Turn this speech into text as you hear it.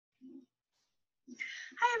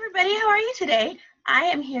Hi everybody, how are you today? I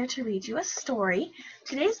am here to read you a story.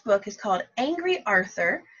 Today's book is called Angry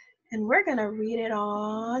Arthur, and we're going to read it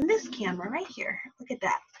on this camera right here. Look at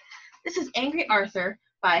that. This is Angry Arthur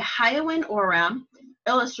by Hiawyn Oram,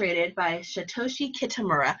 illustrated by Satoshi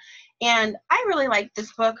Kitamura. And I really like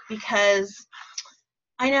this book because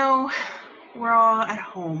I know we're all at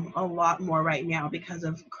home a lot more right now because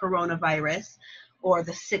of coronavirus, or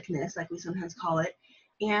the sickness like we sometimes call it.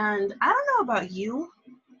 And I don't know about you,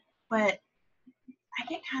 but I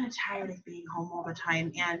get kind of tired of being home all the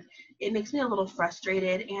time, and it makes me a little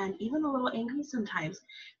frustrated and even a little angry sometimes.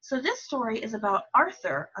 So this story is about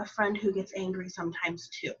Arthur, a friend who gets angry sometimes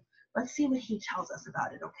too. Let's see what he tells us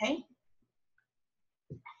about it, okay?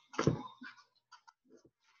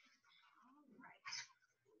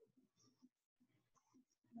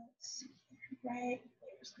 Let's see. Right,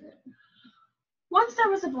 there's good. Once there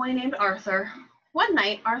was a boy named Arthur. One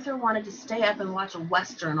night, Arthur wanted to stay up and watch a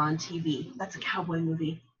Western on TV. That's a cowboy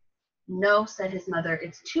movie. No, said his mother,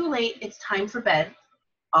 it's too late, it's time for bed.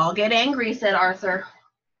 I'll get angry, said Arthur.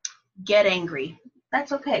 Get angry.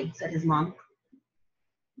 That's okay, said his mom.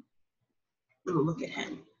 Ooh, look at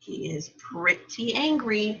him. He is pretty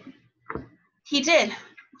angry. He did.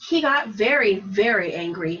 He got very, very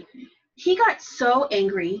angry. He got so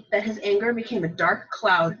angry that his anger became a dark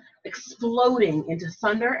cloud exploding into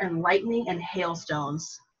thunder and lightning and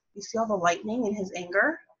hailstones. You see all the lightning in his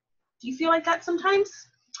anger? Do you feel like that sometimes?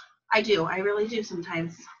 I do. I really do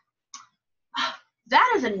sometimes.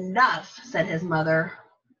 That is enough, said his mother.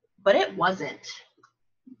 But it wasn't.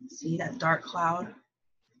 See that dark cloud?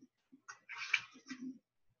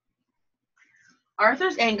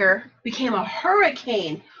 Arthur's anger became a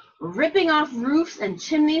hurricane, ripping off roofs and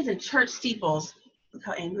chimneys and church steeples. Look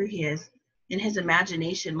how angry he is. In his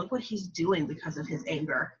imagination, look what he's doing because of his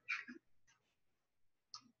anger.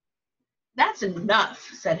 That's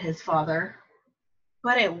enough, said his father.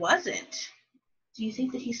 But it wasn't. Do you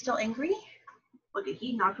think that he's still angry? Look,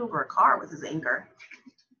 he knocked over a car with his anger.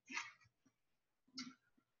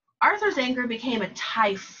 Arthur's anger became a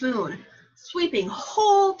typhoon, sweeping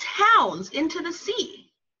whole towns into the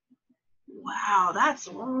sea. Wow, that's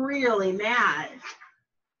really mad.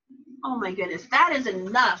 Oh my goodness, that is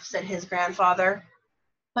enough, said his grandfather.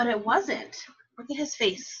 But it wasn't. Look at his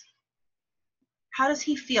face. How does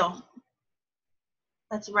he feel?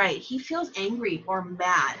 That's right, he feels angry or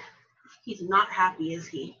mad. He's not happy, is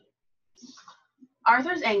he?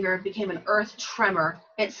 Arthur's anger became an earth tremor.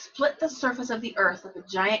 It split the surface of the earth like a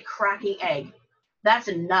giant cracking egg. That's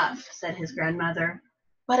enough, said his grandmother.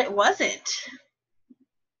 But it wasn't.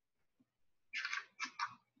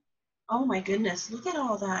 Oh my goodness, look at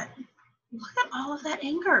all that. Look at all of that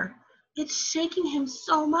anger. It's shaking him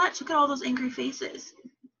so much. Look at all those angry faces.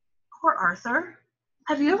 Poor Arthur.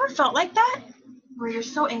 Have you ever felt like that? Where you're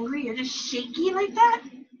so angry, you're just shaky like that?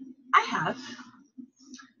 I have.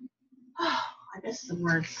 Oh, I missed some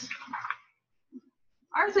words.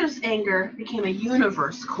 Arthur's anger became a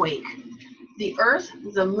universe quake. The earth,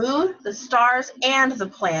 the moon, the stars, and the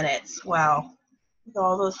planets. Wow. Look at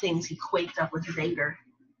all those things he quaked up with his anger.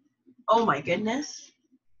 Oh my goodness.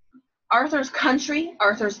 Arthur's country,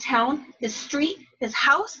 Arthur's town, his street, his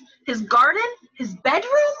house, his garden, his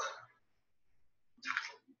bedroom.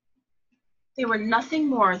 They were nothing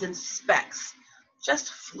more than specks,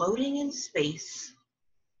 just floating in space.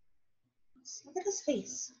 Look at his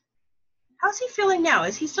face. How's he feeling now?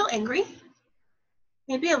 Is he still angry?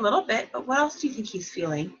 Maybe a little bit, but what else do you think he's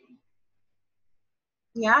feeling?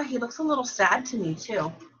 Yeah, he looks a little sad to me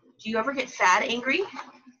too. Do you ever get sad angry?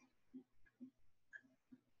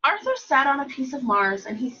 Arthur sat on a piece of Mars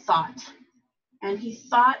and he thought, and he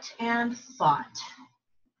thought and thought.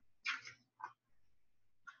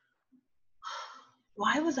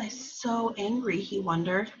 Why was I so angry, he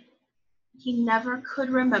wondered. He never could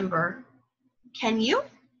remember. Can you?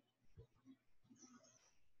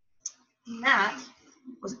 And that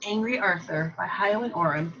was Angry Arthur by Hiawyn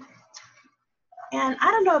Oram. And I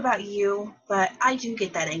don't know about you, but I do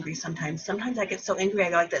get that angry sometimes. Sometimes I get so angry I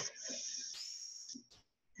go like this.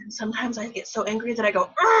 And sometimes I get so angry that I go,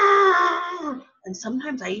 Arr! And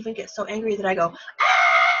sometimes I even get so angry that I go,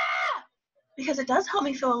 ah! Because it does help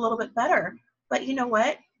me feel a little bit better. But you know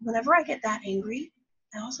what? Whenever I get that angry,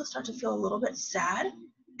 I also start to feel a little bit sad.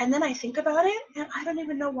 And then I think about it, and I don't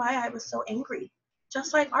even know why I was so angry.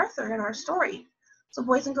 Just like Arthur in our story. So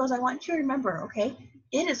boys and girls, I want you to remember, okay?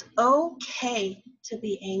 It is okay to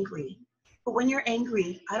be angry. But when you're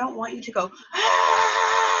angry, I don't want you to go,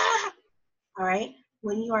 ah! All right?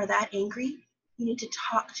 When you are that angry, you need to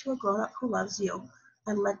talk to a grown-up who loves you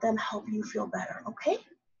and let them help you feel better, okay?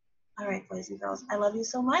 All right, boys and girls, I love you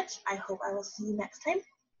so much. I hope I will see you next time.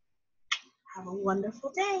 Have a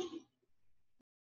wonderful day.